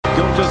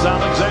is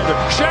Alexander.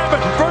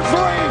 Shabbat for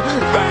three.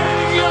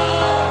 Bingo!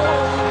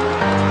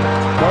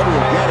 Butler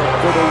will get it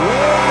for the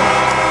win.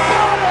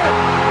 Got it!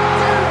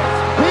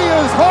 He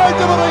is hard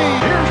to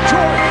believe. Here's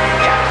Jordan.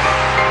 Yes!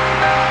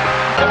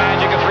 The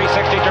Magic, a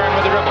 360 turn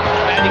with the dribble.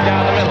 Magic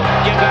down the middle.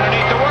 Gives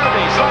underneath the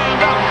Worthy.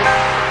 Slam dunk.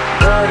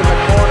 Third in the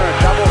corner.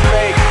 Double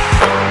fake.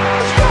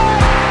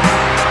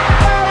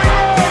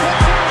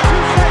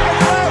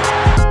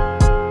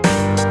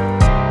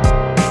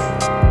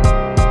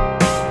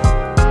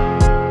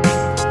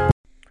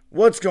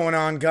 What's going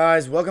on,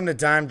 guys? Welcome to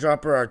Dime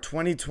Dropper, our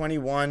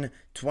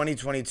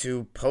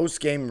 2021-2022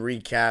 post-game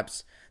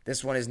recaps.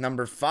 This one is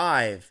number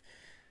 5,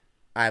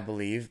 I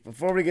believe.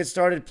 Before we get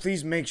started,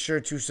 please make sure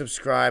to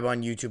subscribe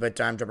on YouTube at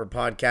Dime Dropper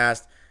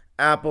Podcast,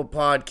 Apple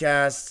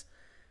Podcasts,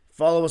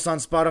 follow us on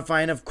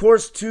Spotify, and of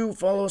course, to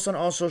follow us on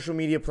all social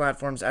media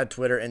platforms at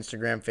Twitter,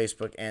 Instagram,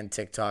 Facebook, and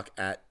TikTok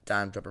at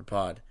Dime Dropper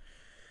Pod.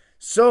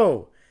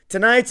 So,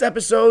 tonight's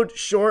episode,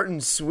 short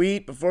and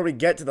sweet. Before we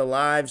get to the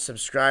live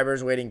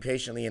subscribers waiting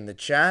patiently in the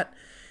chat,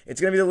 it's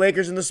going to be the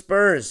Lakers and the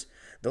Spurs.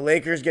 The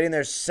Lakers getting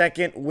their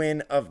second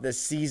win of the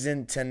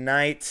season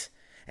tonight.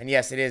 And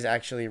yes, it is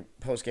actually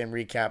post-game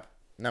recap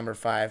number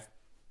 5.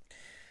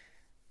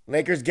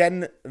 Lakers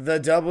getting the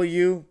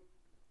W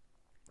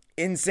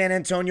in San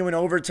Antonio in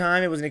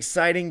overtime. It was an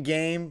exciting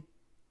game.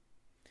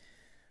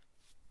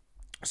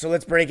 So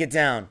let's break it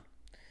down.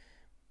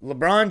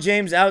 LeBron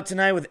James out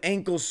tonight with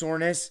ankle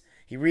soreness.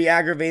 He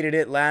re-aggravated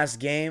it last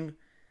game.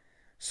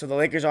 So the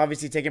Lakers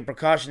obviously taking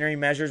precautionary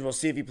measures. We'll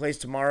see if he plays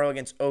tomorrow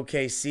against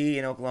OKC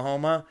in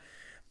Oklahoma.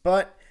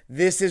 But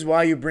this is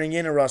why you bring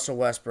in a Russell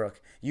Westbrook.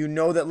 You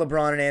know that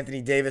LeBron and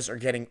Anthony Davis are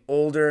getting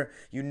older.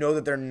 You know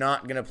that they're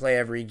not going to play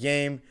every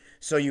game.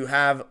 So you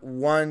have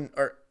one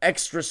or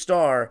extra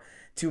star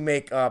to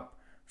make up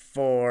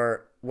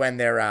for when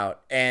they're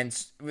out. And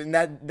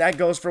that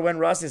goes for when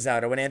Russ is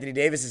out or when Anthony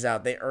Davis is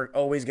out. They are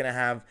always going to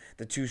have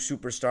the two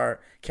superstar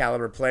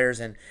caliber players.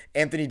 And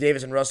Anthony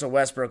Davis and Russell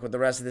Westbrook with the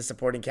rest of the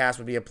supporting cast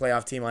would be a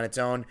playoff team on its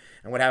own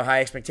and would have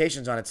high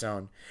expectations on its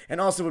own.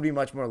 And also would be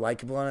much more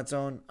likable on its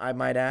own, I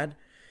might add.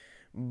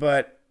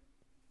 But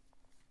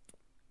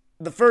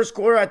the first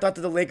quarter, I thought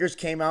that the Lakers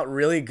came out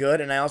really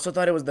good. And I also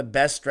thought it was the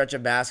best stretch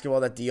of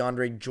basketball that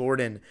DeAndre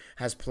Jordan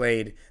has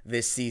played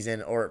this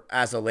season or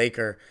as a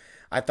Laker.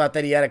 I thought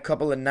that he had a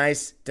couple of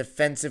nice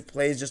defensive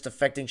plays just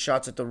affecting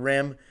shots at the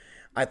rim.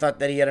 I thought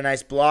that he had a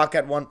nice block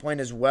at one point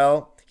as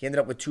well. He ended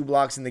up with 2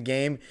 blocks in the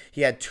game.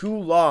 He had 2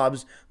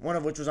 lobs, one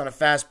of which was on a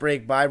fast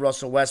break by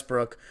Russell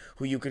Westbrook,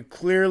 who you could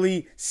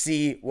clearly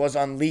see was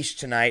unleashed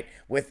tonight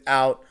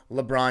without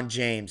LeBron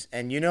James.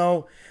 And you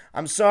know,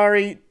 I'm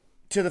sorry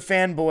to the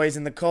fanboys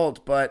in the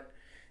cult, but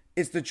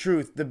it's the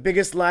truth. The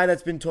biggest lie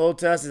that's been told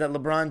to us is that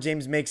LeBron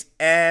James makes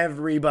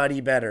everybody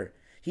better.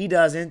 He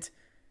doesn't.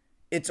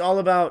 It's all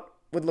about,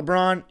 with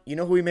LeBron, you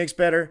know who he makes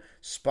better?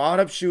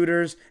 Spot-up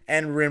shooters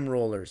and rim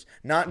rollers.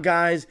 Not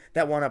guys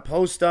that want to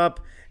post up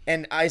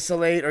and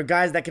isolate or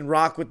guys that can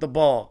rock with the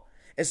ball.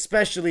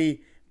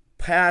 Especially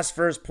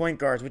pass-first point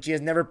guards, which he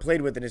has never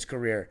played with in his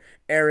career.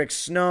 Eric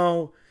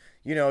Snow,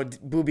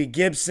 Boobie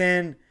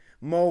Gibson,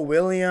 Mo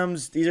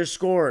Williams. These are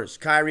scorers.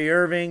 Kyrie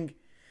Irving,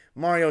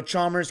 Mario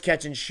Chalmers,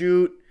 catch and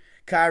shoot.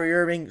 Kyrie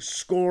Irving,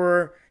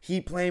 scorer. He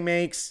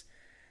playmakes.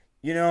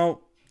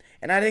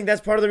 And I think that's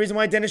part of the reason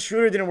why Dennis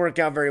Schroeder didn't work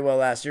out very well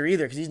last year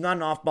either, because he's not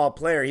an off-ball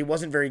player. He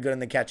wasn't very good in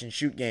the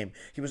catch-and-shoot game.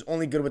 He was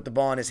only good with the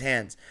ball in his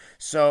hands.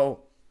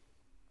 So,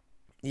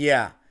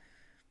 yeah.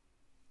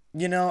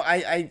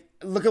 I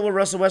look at what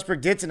Russell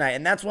Westbrook did tonight,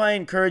 and that's why I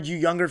encourage you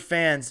younger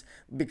fans,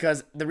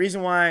 because the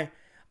reason why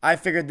I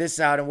figured this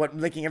out and what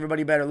making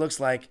everybody better looks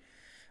like,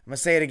 I'm going to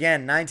say it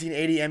again,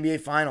 1980 NBA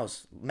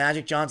Finals,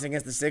 Magic Johnson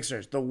against the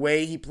Sixers, the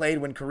way he played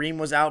when Kareem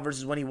was out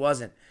versus when he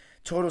wasn't.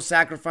 Total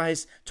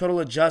sacrifice, total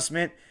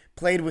adjustment.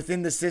 Played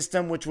within the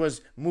system, which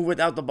was move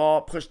without the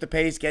ball, push the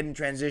pace, get in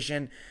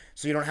transition,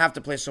 so you don't have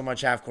to play so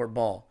much half-court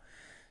ball.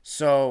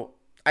 So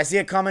I see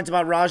a comment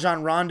about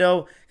Rajon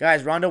Rondo.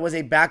 Guys, Rondo was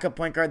a backup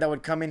point guard that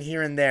would come in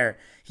here and there.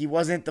 He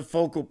wasn't the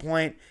focal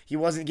point. He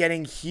wasn't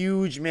getting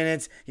huge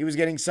minutes. He was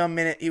getting some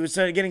minutes. He was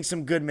getting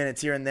some good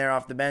minutes here and there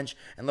off the bench,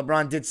 and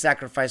LeBron did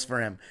sacrifice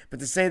for him. But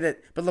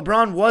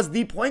LeBron was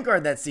the point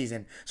guard that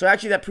season. So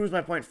actually that proves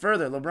my point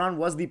further. LeBron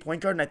was the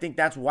point guard, and I think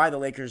that's why the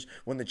Lakers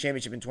won the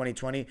championship in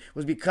 2020,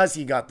 was because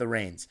he got the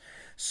reins.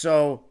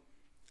 So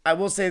I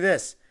will say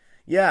this.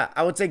 Yeah,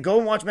 I would say go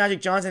and watch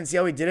Magic Johnson and see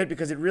how he did it,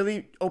 because it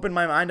really opened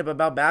my mind up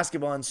about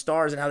basketball and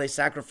stars and how they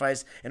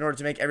sacrifice in order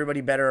to make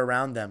everybody better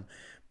around them.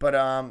 But,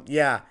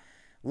 yeah,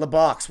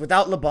 LeBox.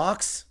 Without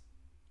LeBox,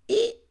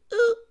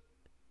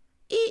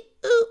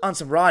 on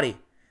some Roddy.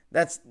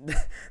 That's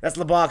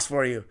LeBox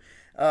for you.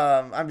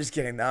 I'm just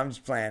kidding. I'm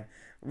just playing.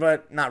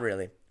 But not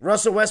really.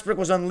 Russell Westbrook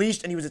was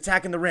unleashed, and he was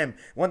attacking the rim.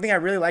 One thing I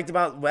really liked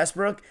about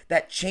Westbrook,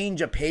 that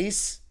change of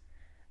pace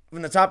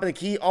from the top of the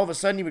key, all of a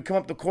sudden he would come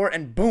up the court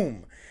and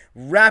boom,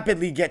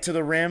 rapidly get to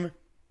the rim.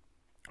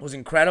 It was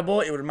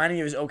incredible. It reminded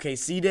me of his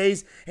OKC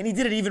days, and he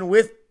did it even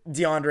with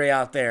DeAndre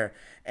out there.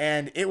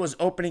 And it was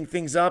opening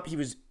things up. He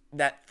was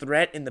that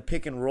threat in the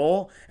pick and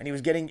roll, and he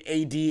was getting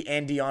AD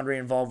and DeAndre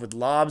involved with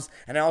lobs.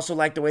 And I also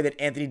like the way that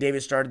Anthony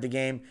Davis started the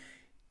game,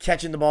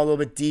 catching the ball a little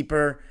bit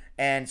deeper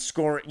and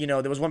scoring.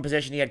 There was one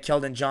possession he had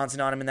Keldon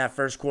Johnson on him in that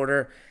first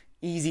quarter.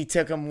 Easy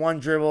took him, one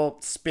dribble,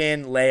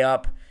 spin,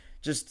 layup,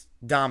 just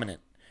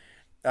dominant.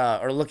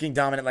 Or looking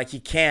dominant like he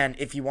can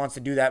if he wants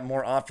to do that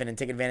more often and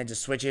take advantage of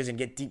switches and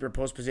get deeper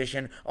post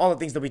position, all the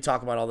things that we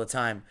talk about all the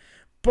time.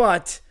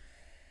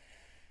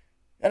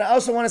 And I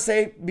also want to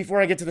say,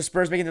 before I get to the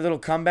Spurs making the little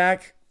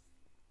comeback,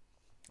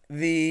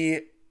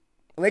 the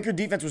Laker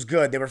defense was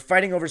good. They were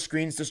fighting over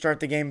screens to start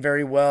the game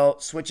very well,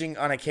 switching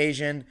on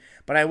occasion.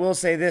 But I will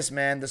say this,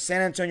 man, the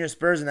San Antonio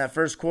Spurs in that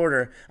first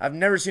quarter, I've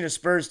never seen a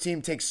Spurs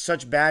team take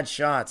such bad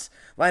shots.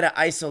 A lot of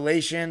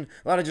isolation,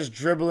 a lot of just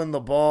dribbling the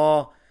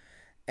ball.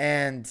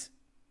 And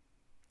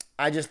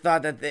I just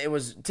thought that it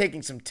was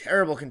taking some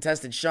terrible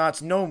contested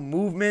shots, no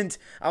movement.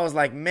 I was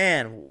like,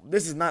 man,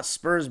 this is not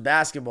Spurs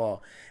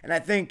basketball. And I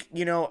think,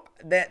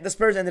 the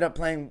Spurs ended up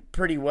playing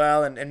pretty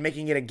well and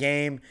making it a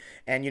game.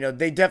 And,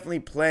 they definitely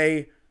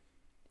play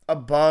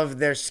above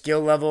their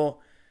skill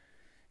level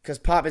because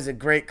Pop is a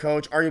great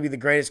coach, arguably the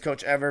greatest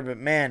coach ever. But,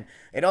 man,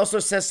 it also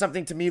says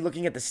something to me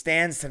looking at the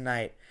stands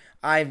tonight.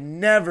 I've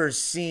never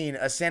seen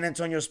a San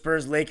Antonio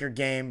Spurs Laker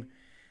game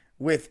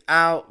with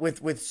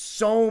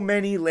so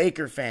many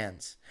Laker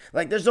fans.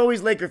 Like, there's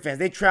always Laker fans.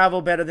 They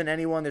travel better than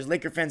anyone. There's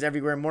Laker fans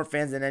everywhere, more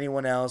fans than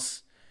anyone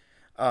else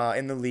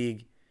in the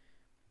league.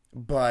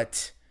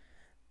 But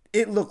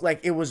it looked like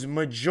it was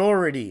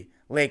majority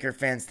Laker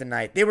fans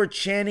tonight. They were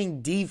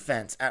chanting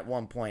defense at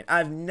one point.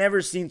 I've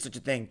never seen such a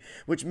thing,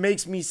 which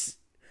makes me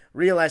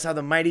realize how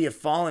the mighty have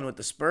fallen with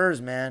the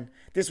Spurs, man.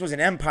 This was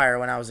an empire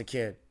when I was a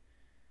kid.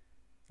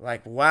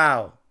 Like,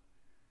 wow.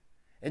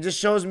 It just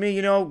shows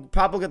me,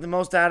 Pop will get the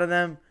most out of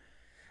them.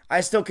 I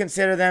still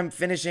consider them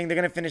finishing. They're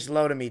going to finish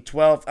low to me.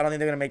 12th. I don't think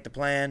they're going to make the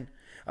plan.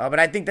 But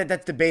I think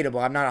that's debatable.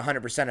 I'm not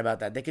 100% about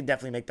that. They could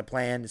definitely make the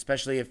plan,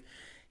 especially if,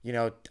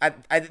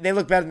 they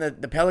look better than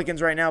the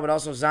Pelicans right now, but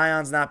also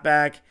Zion's not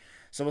back.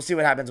 So we'll see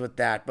what happens with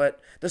that. But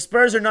the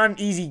Spurs are not an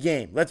easy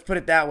game. Let's put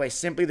it that way.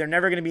 Simply, they're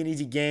never going to be an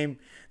easy game.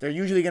 They're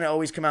usually going to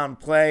always come out and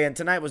play. And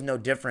tonight was no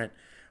different.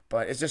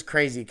 But it's just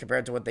crazy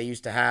compared to what they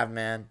used to have,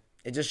 man.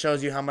 It just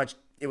shows you how much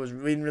it was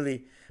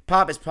really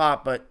Pop is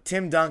Pop, but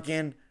Tim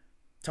Duncan,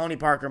 Tony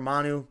Parker,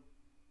 Manu,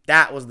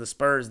 that was the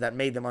Spurs that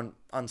made them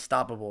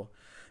unstoppable.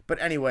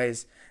 But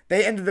anyways,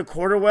 they ended the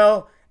quarter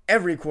well,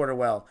 every quarter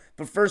well.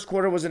 The first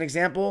quarter was an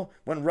example.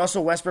 When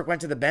Russell Westbrook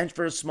went to the bench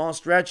for a small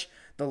stretch,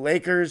 the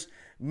Lakers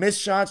missed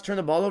shots, turned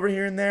the ball over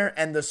here and there,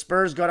 and the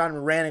Spurs got on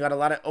and ran and got a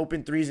lot of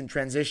open threes in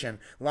transition.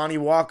 Lonnie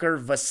Walker,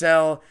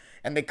 Vassell,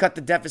 and they cut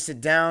the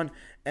deficit down,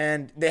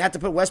 and they had to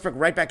put Westbrook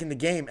right back in the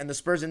game, and the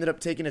Spurs ended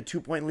up taking a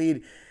 2-point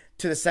lead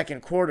to the second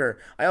quarter.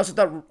 I also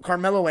thought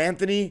Carmelo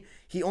Anthony,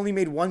 he only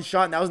made one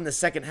shot, and that was in the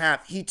second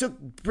half. He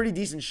took pretty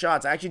decent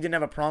shots. I actually didn't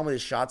have a problem with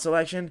his shot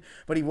selection,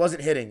 but he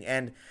wasn't hitting,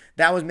 and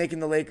that was making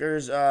the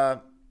Lakers,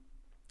 I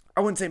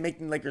wouldn't say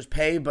making the Lakers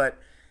pay, but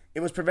it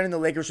was preventing the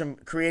Lakers from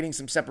creating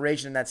some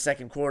separation in that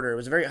second quarter. It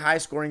was a very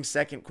high-scoring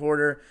second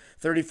quarter,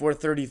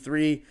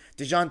 34-33.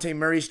 DeJounte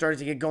Murray started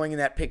to get going in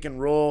that pick and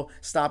roll,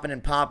 stopping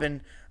and popping.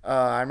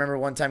 I remember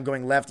one time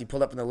going left, he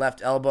pulled up in the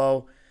left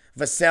elbow.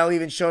 Vassell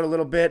even showed a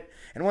little bit.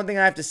 And one thing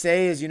I have to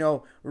say is,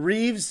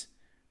 Reeves,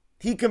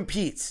 he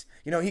competes.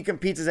 He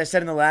competes, as I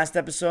said in the last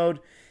episode.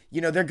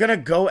 They're going to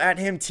go at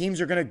him.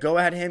 Teams are going to go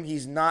at him.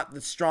 He's not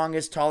the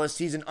strongest, tallest.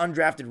 He's an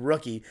undrafted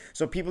rookie.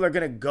 So people are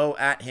going to go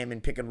at him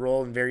and pick and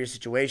roll in various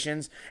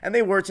situations. And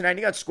they were tonight.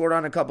 He got scored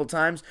on a couple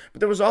times.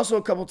 But there were also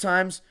a couple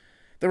times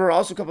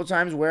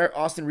where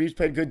Austin Reeves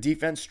played good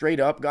defense straight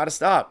up, got to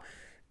stop.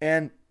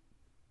 And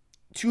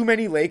too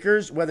many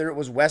Lakers, whether it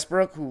was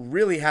Westbrook, who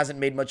really hasn't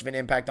made much of an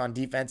impact on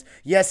defense.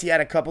 Yes, he had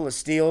a couple of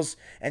steals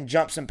and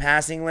jumped some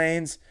passing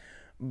lanes.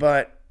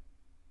 But,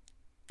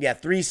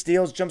 3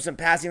 steals, jumped some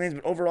passing lanes.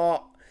 But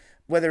overall,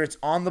 whether it's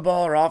on the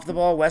ball or off the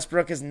ball,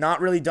 Westbrook has not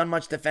really done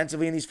much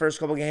defensively in these first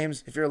couple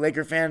games. If you're a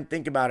Laker fan,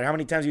 think about it. How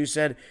many times have you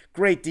said,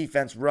 great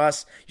defense,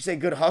 Russ? You say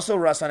good hustle,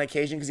 Russ, on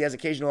occasion because he has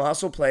occasional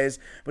hustle plays.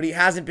 But he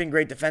hasn't been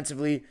great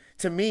defensively,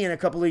 to me, in a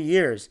couple of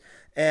years.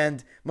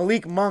 And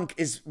Malik Monk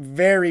is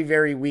very,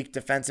 very weak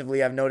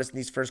defensively, I've noticed in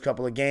these first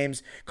couple of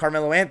games.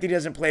 Carmelo Anthony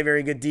doesn't play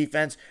very good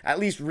defense. At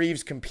least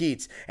Reeves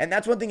competes. And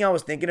that's one thing I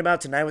was thinking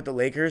about tonight with the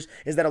Lakers,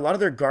 is that a lot of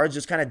their guards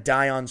just kind of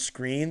die on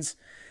screens.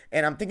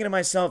 And I'm thinking to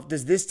myself,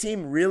 does this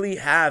team really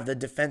have the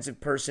defensive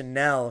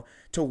personnel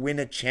to win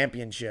a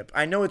championship?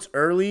 I know it's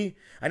early.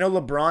 I know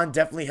LeBron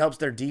definitely helps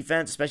their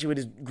defense, especially with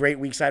his great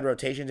weak side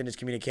rotations and his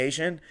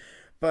communication.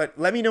 But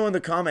let me know in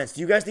the comments, do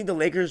you guys think the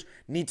Lakers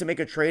need to make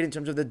a trade in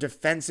terms of the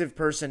defensive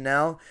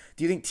personnel?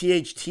 Do you think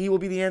THT will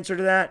be the answer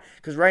to that?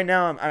 Because right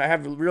now I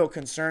have real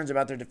concerns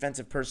about their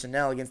defensive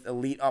personnel against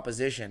elite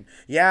opposition.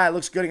 Yeah, it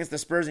looks good against the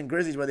Spurs and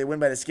Grizzlies where they win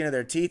by the skin of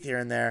their teeth here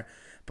and there.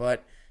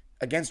 But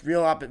against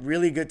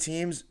really good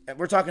teams.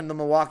 We're talking the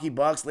Milwaukee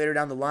Bucks later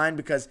down the line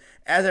because,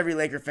 as every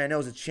Laker fan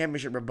knows, it's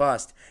championship or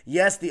bust.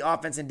 Yes, the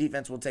offense and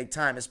defense will take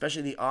time,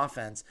 especially the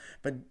offense.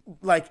 But,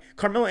 like,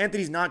 Carmelo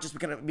Anthony's not just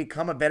going to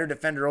become a better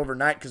defender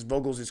overnight because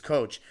Vogel's his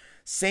coach.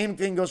 Same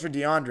thing goes for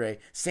DeAndre.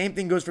 Same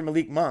thing goes for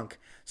Malik Monk.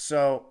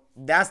 So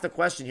that's the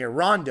question here.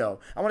 Rondo.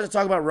 I wanted to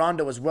talk about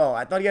Rondo as well.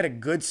 I thought he had a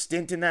good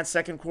stint in that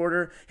second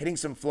quarter, hitting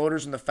some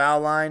floaters from the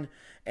foul line.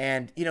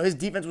 And, his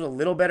defense was a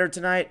little better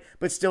tonight,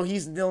 but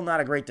he's still not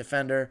a great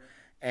defender.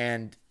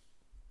 And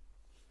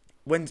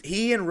when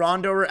he and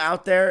Rondo are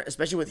out there,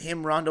 especially with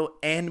him, Rondo,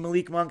 and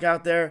Malik Monk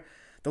out there,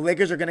 the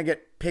Lakers are going to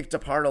get picked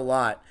apart a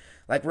lot.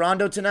 Like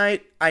Rondo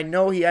tonight, I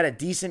know he had a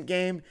decent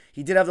game.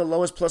 He did have the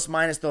lowest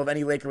plus-minus, though, of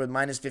any Laker with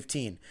minus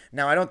 15.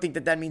 Now, I don't think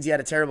that means he had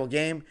a terrible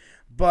game,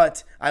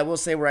 but I will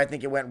say where I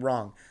think it went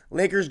wrong.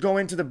 Lakers go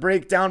into the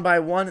break down by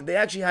 1. They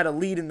actually had a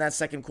lead in that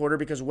second quarter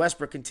because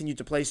Westbrook continued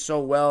to play so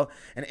well,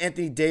 and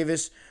Anthony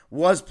Davis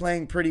was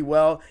playing pretty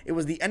well. It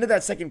was the end of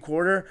that second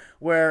quarter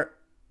where,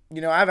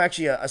 I have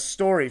actually a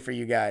story for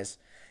you guys.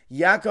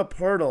 Jakob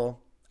Poeltl,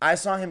 I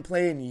saw him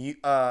play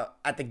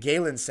at the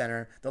Galen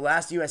Center, the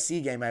last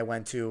USC game I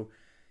went to,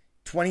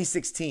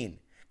 2016.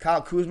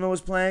 Kyle Kuzma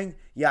was playing,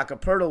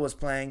 Jakob Poeltl was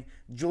playing,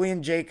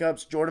 Julian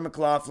Jacobs, Jordan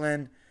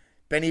McLaughlin,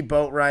 Benny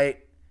Boatwright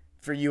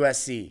for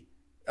USC.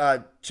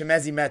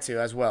 Chemezi Metu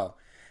as well.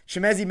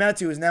 Chemezi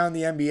Metu is now in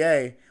the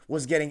NBA,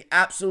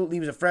 he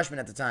was a freshman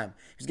at the time.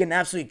 He was getting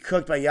absolutely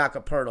cooked by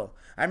Jakob Poeltl.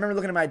 I remember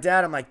looking at my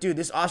dad, I'm like, dude,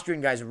 this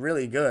Austrian guy's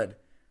really good.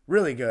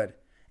 Really good.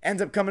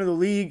 Ends up coming to the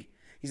league.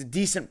 He's a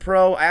decent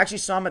pro. I actually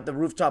saw him at the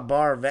rooftop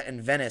bar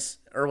in Venice,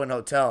 Irwin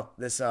Hotel,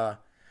 this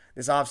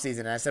offseason.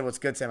 And I said, what's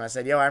good to him? I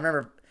said, I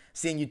remember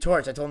seeing you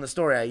torch. I told him the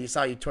story. I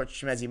saw you torch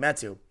Chemezi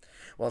Metu.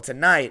 Well,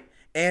 tonight,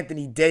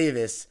 Anthony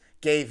Davis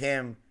gave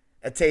him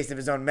a taste of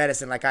his own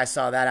medicine like I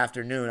saw that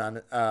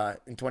afternoon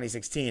in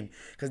 2016.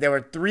 Because there were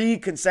 3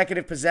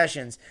 consecutive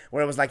possessions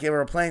where it was like they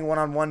were playing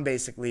one-on-one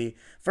basically.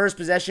 First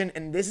possession,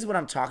 and this is what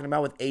I'm talking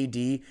about with AD.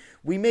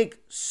 We make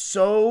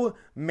so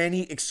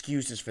many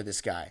excuses for this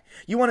guy.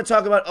 You want to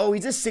talk about,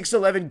 he's a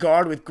 6'11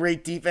 guard with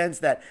great defense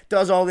that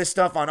does all this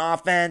stuff on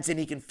offense and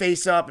he can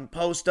face up and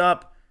post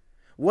up.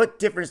 What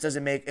difference does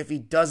it make if he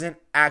doesn't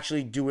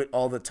actually do it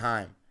all the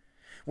time?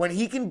 When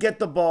he can get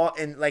the ball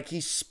and like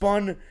he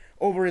spun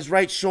over his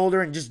right shoulder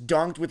and just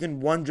dunked within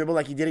one dribble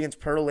like he did against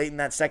Poeltl late in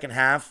that second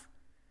half.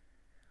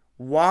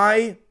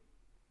 Why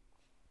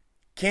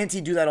can't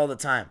he do that all the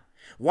time?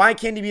 Why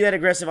can't he be that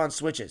aggressive on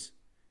switches?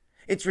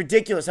 It's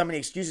ridiculous how many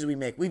excuses we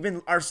make.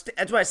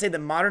 That's why I say the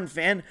modern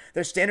fan,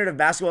 their standard of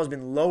basketball has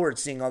been lowered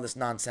seeing all this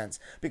nonsense.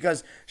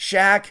 Because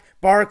Shaq,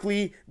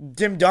 Barkley,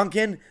 Tim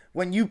Duncan,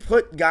 when you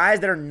put guys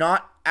that are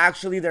not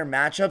actually their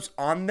matchups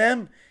on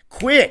them,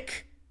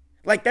 quick.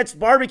 Like, that's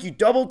barbecue,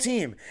 double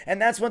team.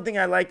 And that's one thing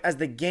I liked as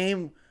the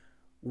game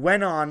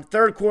went on.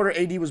 Third quarter,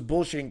 AD was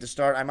bullshitting to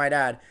start, I might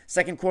add.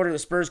 Second quarter, the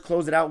Spurs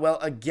closed it out well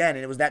again.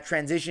 And it was that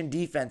transition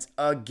defense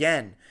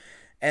again.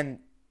 And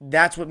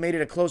that's what made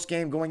it a close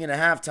game going into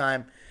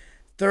halftime.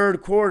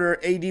 Third quarter,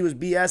 AD was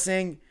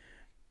BSing.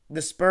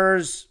 The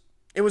Spurs,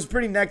 it was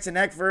pretty neck to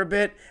neck for a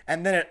bit.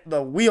 And then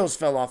the wheels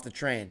fell off the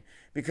train.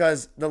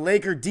 Because the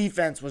Laker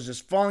defense was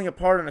just falling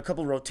apart on a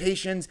couple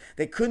rotations.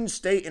 They couldn't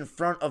stay in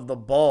front of the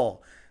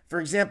ball. For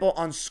example,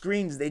 on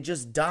screens, they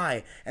just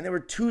die. And there were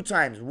 2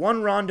 times,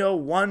 one Rondo,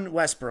 one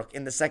Westbrook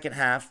in the second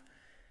half.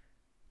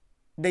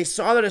 They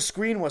saw that a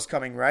screen was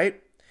coming,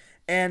 right?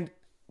 And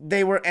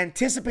they were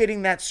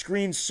anticipating that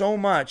screen so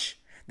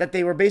much that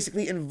they were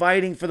basically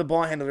inviting for the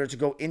ball handler to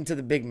go into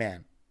the big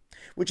man.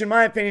 Which in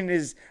my opinion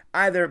is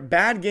either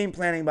bad game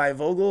planning by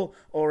Vogel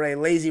or a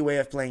lazy way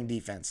of playing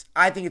defense.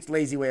 I think it's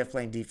lazy way of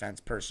playing defense,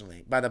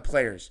 personally, by the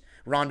players,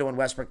 Rondo and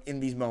Westbrook, in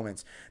these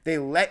moments. They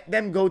let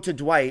them go to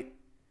Dwight,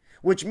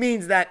 which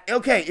means that,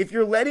 okay, if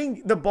you're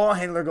letting the ball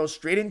handler go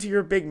straight into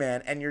your big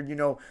man and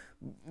you're,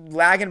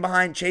 lagging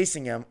behind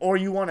chasing him, or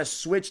you want to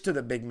switch to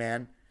the big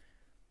man,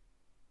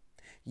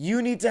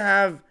 you need to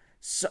have,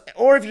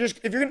 or if you're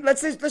gonna,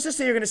 let's just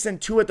say you're gonna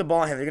send 2 at the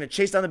ball handler, you're gonna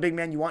chase down the big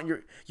man, you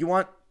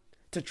want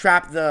to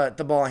trap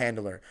the ball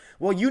handler.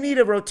 Well, you need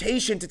a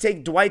rotation to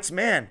take Dwight's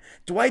man.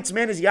 Dwight's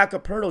man is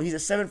Jakob Poeltl. He's a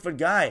 7-foot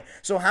guy.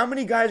 So how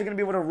many guys are going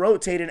to be able to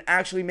rotate and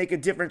actually make a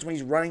difference when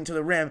he's running to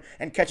the rim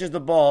and catches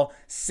the ball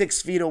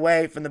 6 feet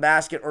away from the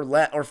basket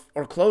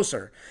or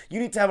closer? You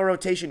need to have a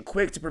rotation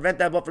quick to prevent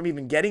that ball from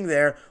even getting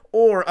there,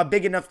 or a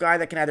big enough guy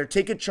that can either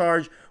take a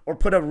charge or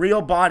put a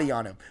real body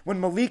on him. When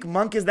Malik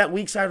Monk is that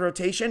weak side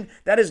rotation,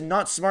 that is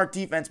not smart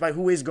defense by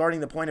who is guarding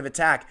the point of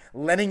attack,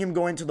 letting him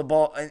go into the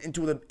ball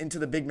into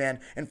the big man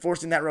and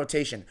forcing that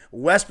rotation.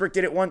 Westbrook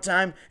did it one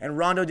time and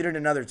Rondo did it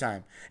another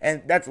time.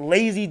 And that's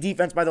lazy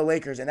defense by the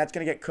Lakers, and that's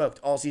going to get cooked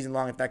all season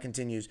long if that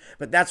continues.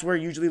 But that's where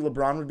usually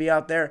LeBron would be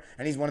out there,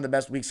 and he's one of the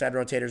best weak side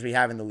rotators we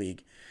have in the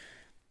league.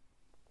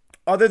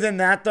 Other than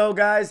that, though,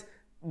 guys,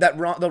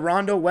 the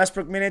Rondo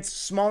Westbrook minutes,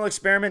 small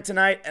experiment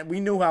tonight, and we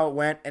knew how it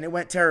went, and it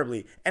went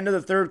terribly. End of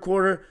the third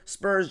quarter,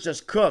 Spurs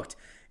just cooked.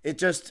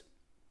 It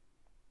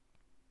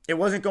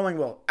wasn't going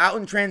well. Out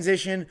in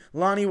transition,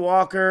 Lonnie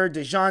Walker,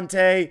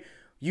 DeJounte,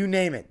 You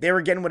name it. They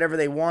were getting whatever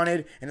they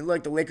wanted, and it looked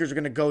like the Lakers were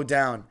going to go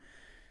down.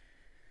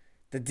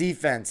 The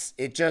defense,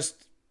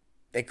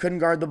 they couldn't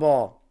guard the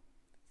ball.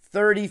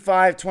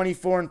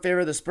 35-24 in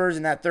favor of the Spurs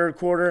in that third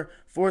quarter.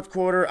 Fourth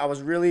quarter, I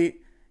was really,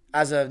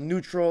 as a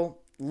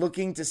neutral,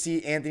 looking to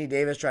see Anthony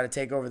Davis try to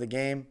take over the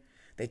game.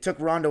 They took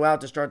Rondo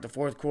out to start the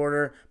fourth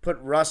quarter, put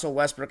Russell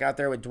Westbrook out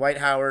there with Dwight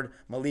Howard,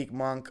 Malik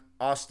Monk,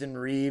 Austin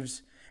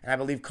Reeves, and I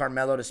believe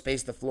Carmelo to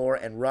space the floor,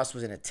 and Russ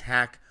was in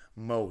attack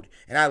mode.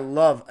 And I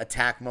love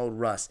attack mode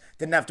Russ.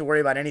 Didn't have to worry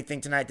about anything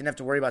tonight. Didn't have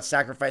to worry about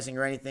sacrificing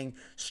or anything.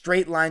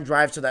 Straight line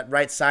drives to that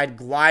right side,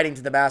 gliding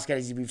to the basket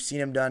as we've seen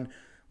him done.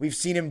 We've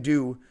seen him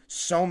do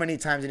so many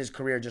times in his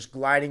career, just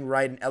gliding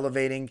right and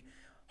elevating.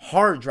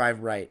 Hard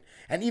drive right.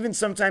 And even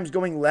sometimes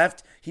going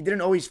left, he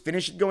didn't always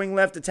finish it going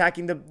left,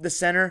 attacking the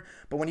center.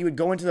 But when he would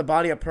go into the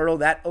body of Pirtle,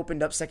 that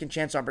opened up second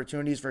chance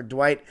opportunities for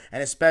Dwight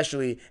and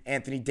especially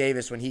Anthony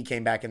Davis when he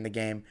came back in the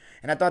game.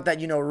 And I thought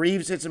that,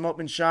 Reeves hit some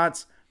open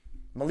shots.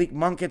 Malik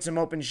Monk hit some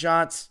open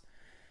shots.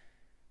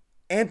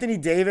 Anthony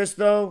Davis,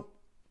 though,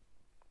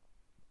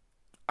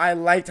 I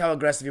liked how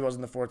aggressive he was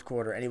in the fourth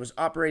quarter. And he was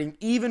operating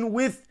even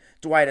with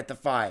Dwight at the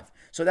 5.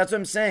 So that's what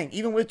I'm saying.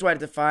 Even with Dwight at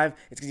the 5,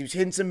 it's because he was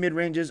hitting some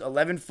mid-ranges,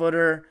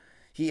 11-footer.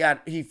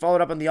 He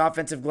followed up on the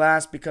offensive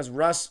glass because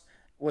Russ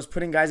was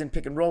putting guys in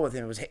pick and roll with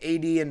him. It was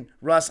AD and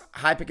Russ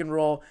high pick and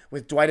roll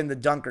with Dwight in the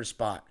dunker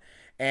spot.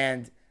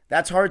 And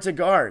that's hard to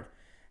guard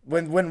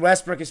when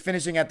Westbrook is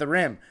finishing at the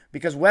rim.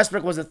 Because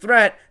Westbrook was a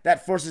threat,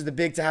 that forces the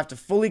big to have to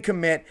fully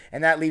commit,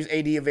 and that leaves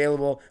AD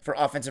available for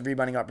offensive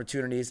rebounding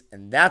opportunities.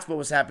 And that's what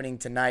was happening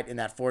tonight in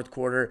that fourth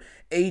quarter.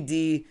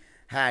 AD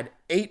had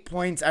 8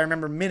 points, I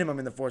remember, minimum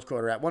in the fourth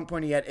quarter. At one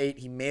point he had 8.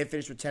 He may have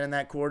finished with 10 in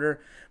that quarter.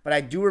 But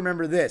I do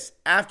remember this.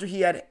 After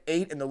he had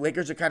 8 and the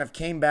Lakers kind of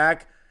came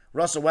back,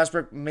 Russell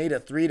Westbrook made a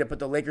 3 to put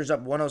the Lakers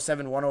up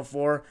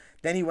 107-104.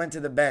 Then he went to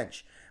the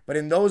bench. But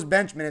in those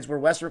bench minutes where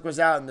Westbrook was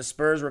out and the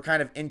Spurs were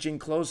kind of inching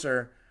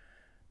closer,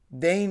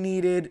 they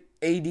needed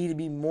AD to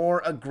be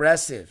more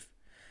aggressive.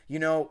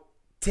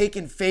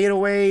 Taking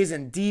fadeaways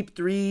and deep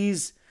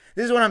threes.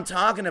 This is what I'm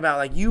talking about.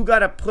 Like, you got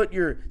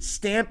to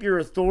stamp your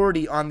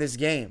authority on this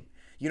game.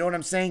 You know what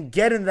I'm saying?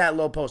 Get in that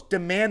low post.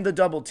 Demand the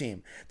double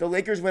team. The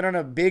Lakers went on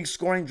a big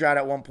scoring drought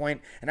at one point,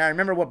 and I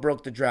remember what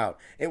broke the drought.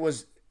 It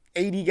was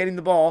AD getting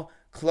the ball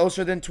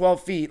closer than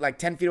 12 feet, like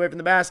 10 feet away from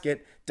the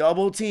basket,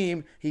 double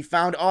team. He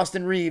found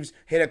Austin Reeves,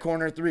 hit a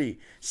corner 3.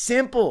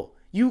 Simple.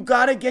 You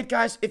got to get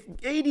guys. If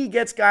AD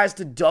gets guys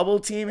to double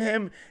team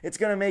him, it's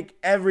going to make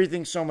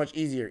everything so much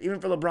easier,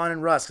 even for LeBron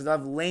and Russ, because they'll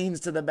have lanes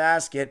to the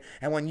basket.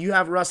 And when you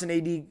have Russ and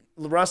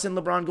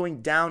LeBron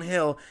going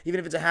downhill, even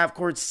if it's a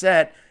half-court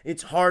set,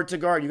 it's hard to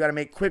guard. You got to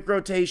make quick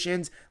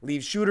rotations,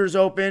 leave shooters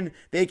open.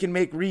 They can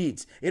make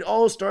reads. It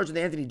all starts with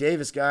Anthony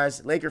Davis,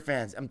 guys. Laker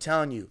fans, I'm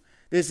telling you,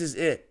 this is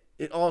it.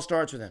 It all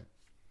starts with him.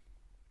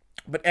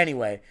 But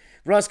anyway,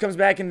 Russ comes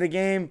back into the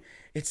game.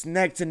 It's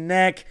neck to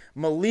neck.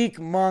 Malik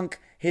Monk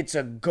hits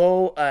a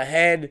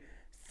go-ahead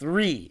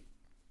 3.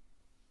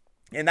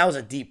 And that was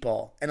a deep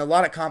ball. And a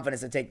lot of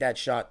confidence to take that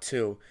shot,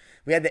 too.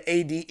 We had the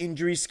AD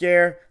injury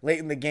scare late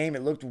in the game.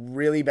 It looked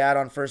really bad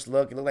on first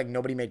look. It looked like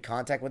nobody made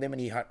contact with him,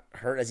 and he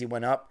hurt as he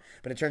went up.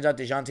 But it turns out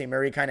DeJounte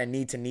Murray kind of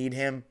need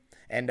him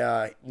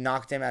and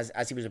knocked him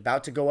as he was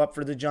about to go up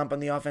for the jump on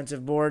the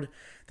offensive board.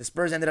 The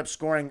Spurs ended up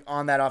scoring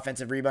on that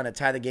offensive rebound to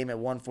tie the game at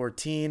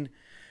 114.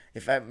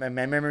 If my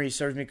memory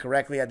serves me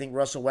correctly, I think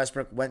Russell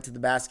Westbrook went to the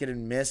basket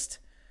and missed.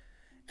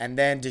 And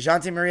then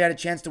DeJounte Murray had a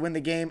chance to win the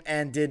game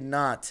and did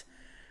not.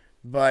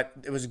 But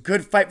it was a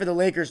good fight for the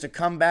Lakers to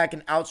come back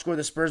and outscore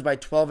the Spurs by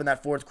 12 in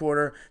that fourth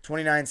quarter,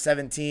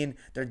 29-17.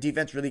 Their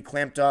defense really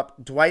clamped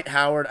up. Dwight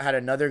Howard had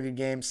another good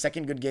game,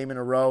 second good game in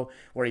a row,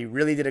 where he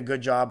really did a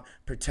good job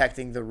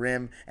protecting the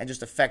rim and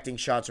just affecting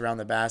shots around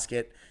the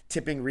basket,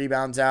 tipping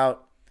rebounds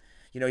out.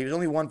 He was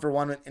only 1 for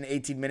 1 in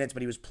 18 minutes,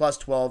 but he was plus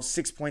 12,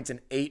 6 points and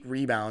 8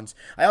 rebounds.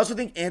 I also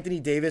think Anthony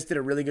Davis did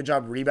a really good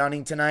job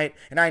rebounding tonight,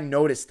 and I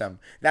noticed them.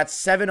 That's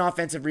 7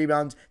 offensive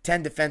rebounds,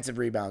 10 defensive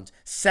rebounds,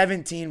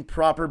 17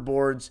 proper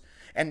boards.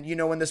 And,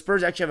 when the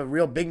Spurs actually have a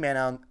real big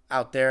man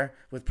out there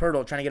with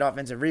Pirtle trying to get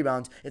offensive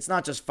rebounds, it's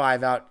not just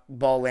 5 out,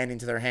 ball landing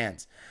to their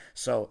hands.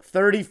 So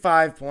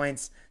 35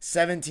 points,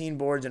 17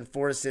 boards, and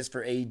 4 assists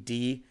for AD.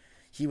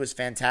 He was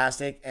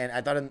fantastic, and I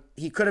thought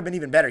he could have been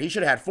even better. He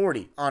should have had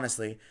 40,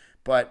 honestly.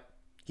 But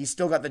he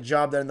still got the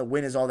job done, and the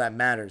win is all that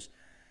matters.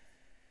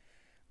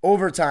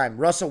 Overtime,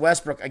 Russell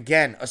Westbrook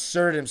again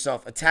asserted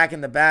himself,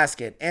 attacking the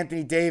basket.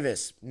 Anthony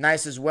Davis,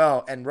 nice as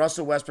well. And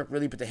Russell Westbrook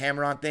really put the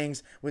hammer on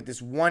things with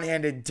this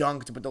one-handed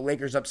dunk to put the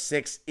Lakers up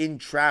 6 in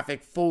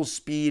traffic, full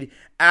speed,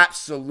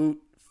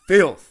 absolute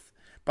filth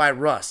by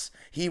Russ.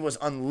 He was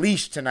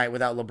unleashed tonight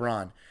without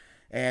LeBron.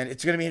 And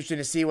it's going to be interesting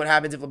to see what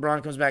happens if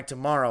LeBron comes back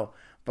tomorrow.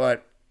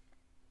 But,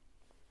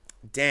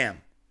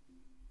 damn.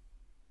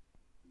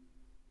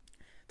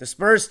 The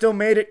Spurs still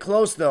made it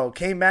close, though.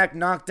 Came back,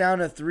 knocked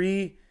down a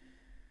 3.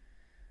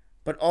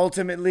 But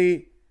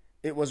ultimately,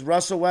 it was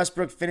Russell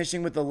Westbrook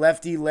finishing with the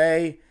lefty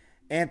lay.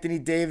 Anthony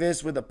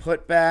Davis with a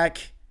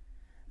putback.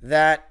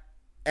 That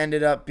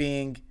ended up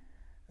being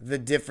the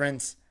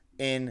difference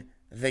in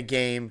the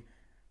game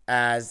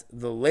as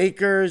the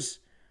Lakers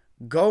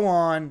go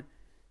on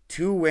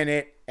to win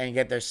it and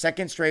get their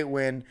second straight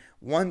win,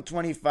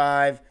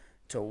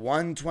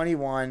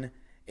 125-121.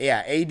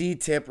 Yeah,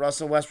 AD tip,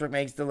 Russell Westbrook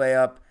makes the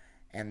layup,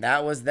 and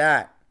that was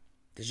that.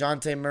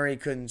 DeJounte Murray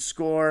couldn't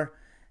score,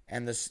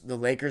 and the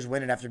Lakers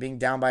win it after being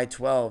down by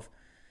 12.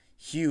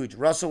 Huge.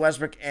 Russell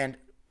Westbrook and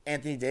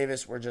Anthony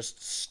Davis were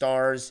just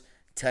stars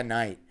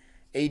tonight.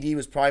 AD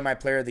was probably my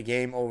player of the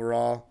game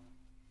overall.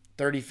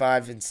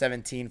 35 and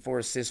 17, 4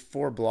 assists,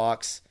 4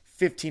 blocks,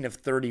 15 of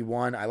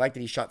 31. I like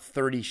that he shot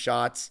 30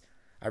 shots.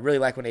 I really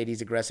like when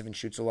AD's aggressive and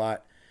shoots a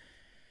lot.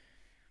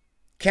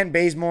 Kent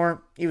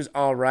Bazemore, he was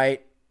all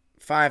right.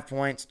 5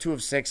 points, 2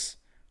 of 6,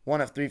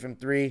 1 of 3 from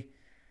 3.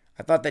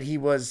 I thought that he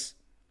was,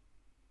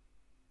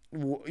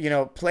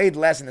 played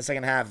less in the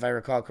second half, if I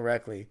recall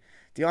correctly.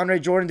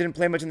 DeAndre Jordan didn't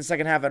play much in the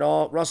second half at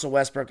all. Russell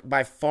Westbrook,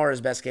 by far his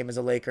best game as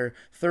a Laker.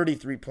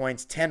 33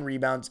 points, 10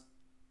 rebounds,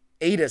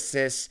 8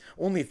 assists,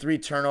 only 3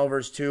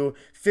 turnovers too.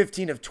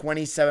 15 of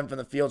 27 from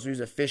the field, so he was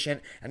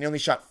efficient. And he only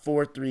shot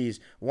 4 threes,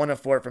 1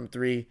 of 4 from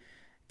 3.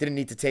 Didn't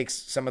need to take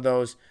some of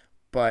those,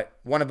 but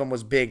one of them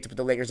was big to put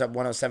the Lakers up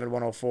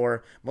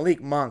 107-104.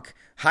 Malik Monk,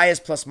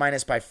 highest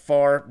plus-minus by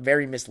far.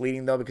 Very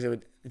misleading, though, because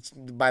it's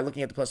by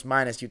looking at the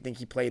plus-minus, you'd think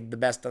he played the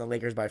best on the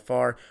Lakers by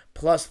far.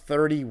 Plus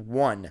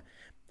 31.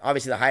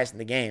 Obviously the highest in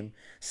the game.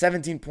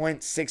 17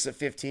 points, 6 of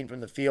 15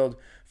 from the field,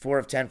 4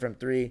 of 10 from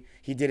 3.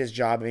 He did his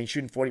job. I mean,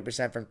 shooting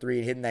 40% from 3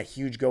 and hitting that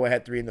huge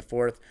go-ahead 3 in the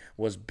fourth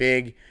was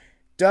big.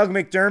 Doug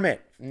McDermott,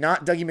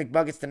 not Dougie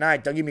McBuckets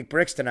tonight, Dougie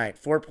McBricks tonight.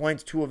 4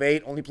 points, 2 of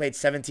 8, only played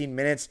 17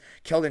 minutes.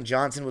 Keldon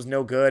Johnson was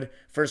no good.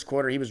 First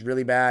quarter, he was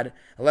really bad.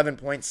 11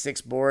 points,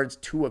 6 boards,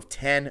 2 of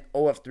 10,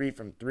 0 of 3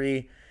 from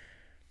 3.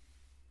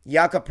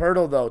 Jakob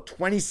Poeltl, though,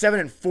 27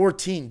 and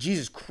 14.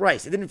 Jesus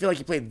Christ, it didn't feel like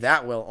he played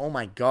that well. Oh,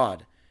 my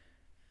God.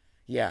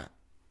 Yeah.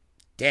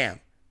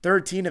 Damn.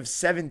 13 of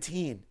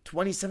 17.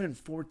 27 and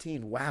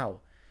 14. Wow.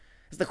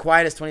 It's the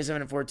quietest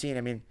 27 and 14.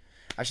 I mean,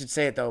 I should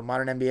say it, though.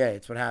 Modern NBA.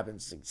 It's what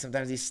happens.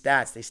 Sometimes these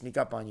stats, they sneak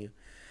up on you.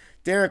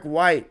 Derek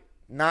White,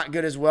 not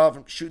good as well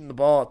from shooting the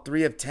ball.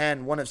 3 of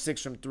 10. 1 of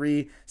 6 from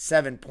 3.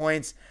 7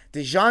 points.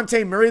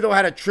 DeJounte Murray, though,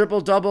 had a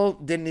triple-double.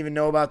 Didn't even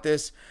know about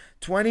this.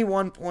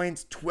 21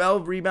 points,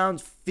 12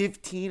 rebounds,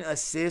 15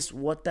 assists.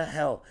 What the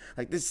hell?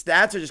 Like, the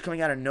stats are just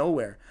coming out of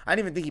nowhere. I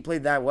didn't even think he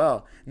played that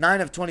well.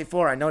 9 of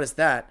 24. I noticed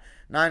that.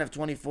 9 of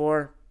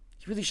 24.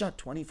 He really shot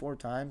 24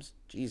 times?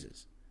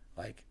 Jesus.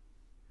 Like,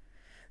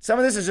 some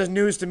of this is just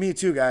news to me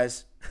too,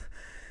 guys.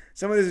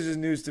 Some of this is just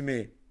news to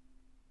me.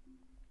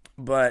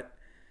 But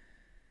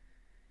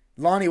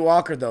Lonnie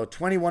Walker, though,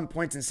 21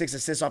 points and 6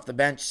 assists off the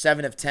bench,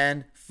 7 of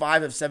 10,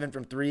 5 of 7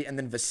 from 3, and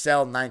then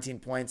Vassell, 19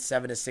 points,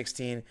 7 of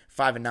 16,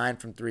 5 of 9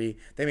 from 3.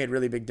 They made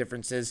really big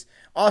differences.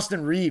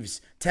 Austin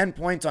Reeves, 10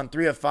 points on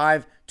 3 of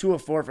 5, 2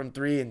 of 4 from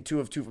 3, and 2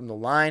 of 2 from the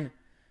line.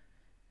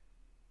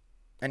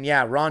 And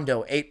yeah,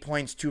 Rondo, 8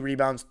 points, 2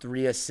 rebounds,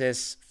 3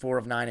 assists, 4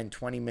 of 9 in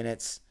 20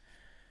 minutes.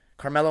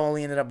 Carmelo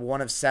only ended up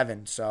 1 of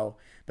 7.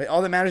 But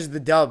all that matters is the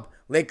dub.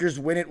 Lakers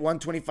win it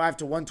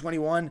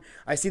 125-121.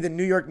 I see the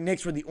New York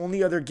Knicks were the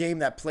only other game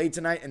that played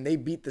tonight, and they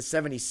beat the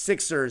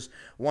 76ers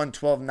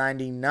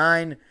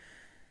 112-99.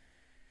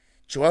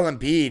 Joel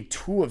Embiid,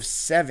 2 of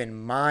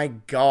 7. My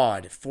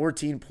God.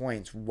 14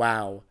 points.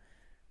 Wow.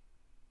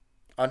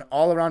 An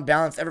all-around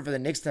balanced effort for the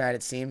Knicks tonight,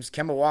 it seems.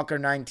 Kemba Walker,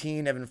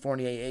 19. Evan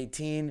Fournier,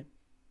 18.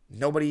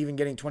 Nobody even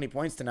getting 20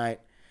 points tonight.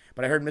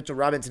 But I heard Mitchell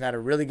Robinson had a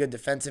really good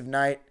defensive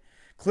night.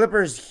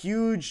 Clippers,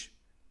 huge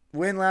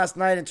win last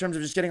night in terms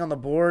of just getting on the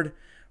board.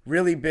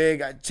 Really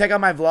big. Check out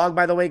my vlog,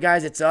 by the way,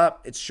 guys. It's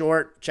up. It's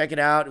short. Check it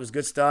out. It was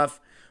good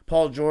stuff.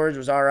 Paul George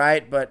was all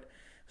right, but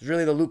it was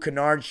really the Luke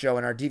Kennard show,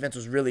 and our defense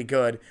was really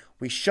good.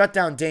 We shut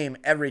down Dame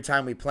every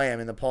time we play him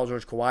in the Paul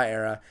George Kawhi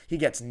era. He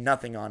gets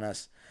nothing on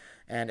us.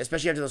 And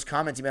especially after those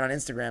comments he made on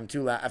Instagram,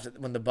 too, after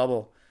when the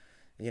bubble,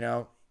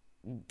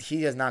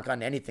 he has not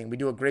gotten anything. We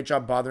do a great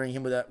job bothering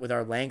him with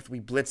our length.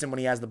 We blitz him when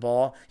he has the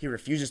ball. He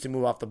refuses to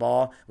move off the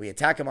ball. We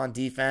attack him on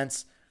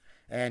defense.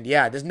 And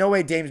yeah, there's no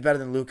way Dame's better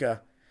than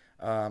Luka,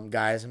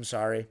 guys. I'm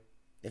sorry.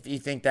 If you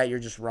think that, you're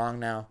just wrong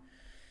now.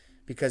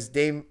 Because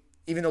Dame,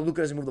 even though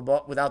Luka doesn't move the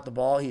ball without the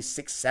ball, he's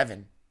 6'7",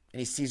 and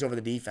he sees over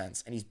the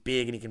defense, and he's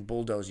big, and he can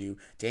bulldoze you.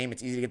 Dame,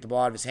 it's easy to get the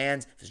ball out of his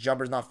hands. If his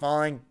jumper's not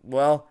falling,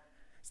 well,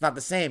 it's not the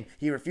same.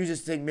 He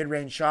refuses to take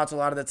mid-range shots a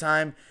lot of the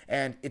time,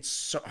 and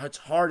it's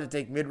hard to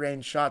take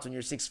mid-range shots when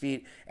you're 6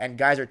 feet, and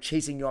guys are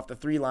chasing you off the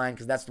 3 line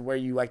because that's where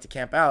you like to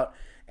camp out,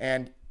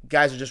 and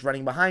guys are just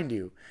running behind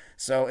you.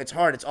 So it's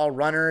hard. It's all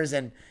runners,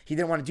 and he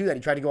didn't want to do that.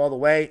 He tried to go all the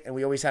way, and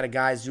we always had a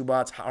guy,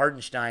 Zubats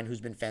Hartenstein,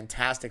 who's been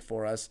fantastic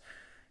for us,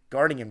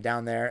 guarding him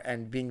down there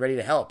and being ready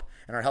to help.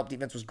 And our help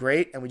defense was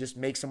great, and we just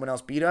make someone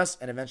else beat us,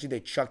 and eventually they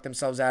chuck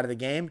themselves out of the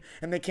game,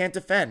 and they can't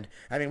defend.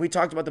 I mean, we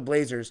talked about the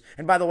Blazers,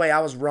 and by the way, I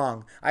was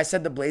wrong. I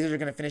said the Blazers are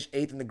going to finish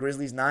 8th and the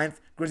Grizzlies 9th.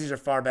 Grizzlies are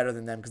far better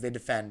than them because they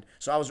defend.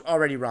 So I was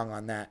already wrong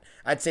on that.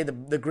 I'd say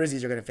the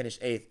Grizzlies are going to finish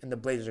 8th, and the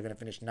Blazers are going to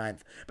finish 9th.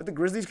 But the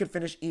Grizzlies could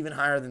finish even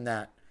higher than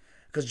that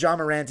because Ja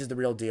Morant is the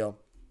real deal.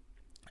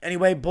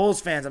 Anyway,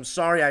 Bulls fans, I'm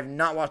sorry I've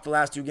not watched the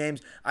last 2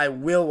 games. I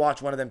will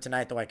watch one of them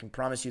tonight, though, I can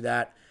promise you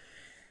that.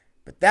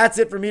 But that's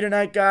it for me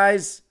tonight,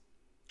 guys.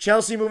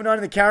 Chelsea moving on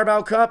to the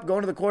Carabao Cup,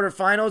 going to the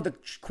quarterfinals. The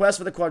quest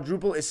for the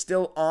quadruple is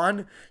still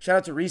on. Shout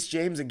out to Reece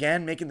James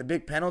again, making the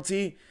big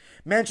penalty.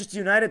 Manchester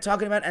United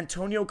talking about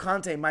Antonio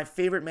Conte, my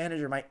favorite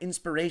manager, my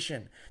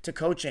inspiration to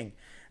coaching,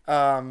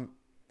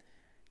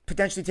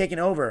 potentially taking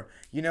over.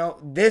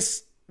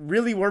 This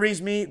really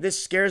worries me.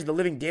 This scares the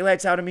living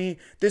daylights out of me.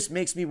 This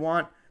makes me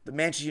want the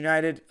Manchester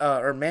United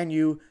or Man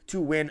U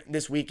to win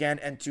this weekend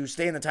and to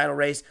stay in the title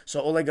race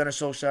so Ole Gunnar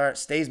Solskjaer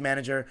stays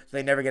manager so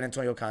they never get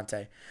Antonio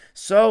Conte.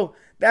 So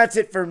that's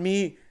it for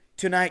me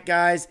tonight,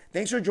 guys.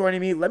 Thanks for joining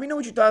me. Let me know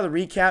what you thought of the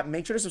recap.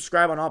 Make sure to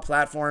subscribe on all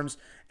platforms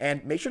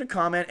and make sure to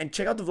comment and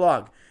check out the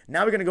vlog.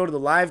 Now we're going to go to the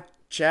live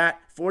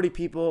chat. 40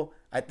 people.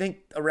 I think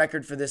a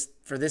record for this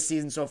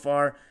season so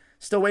far.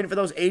 Still waiting for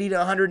those 80 to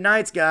 100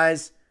 nights,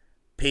 guys.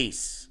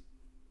 Peace.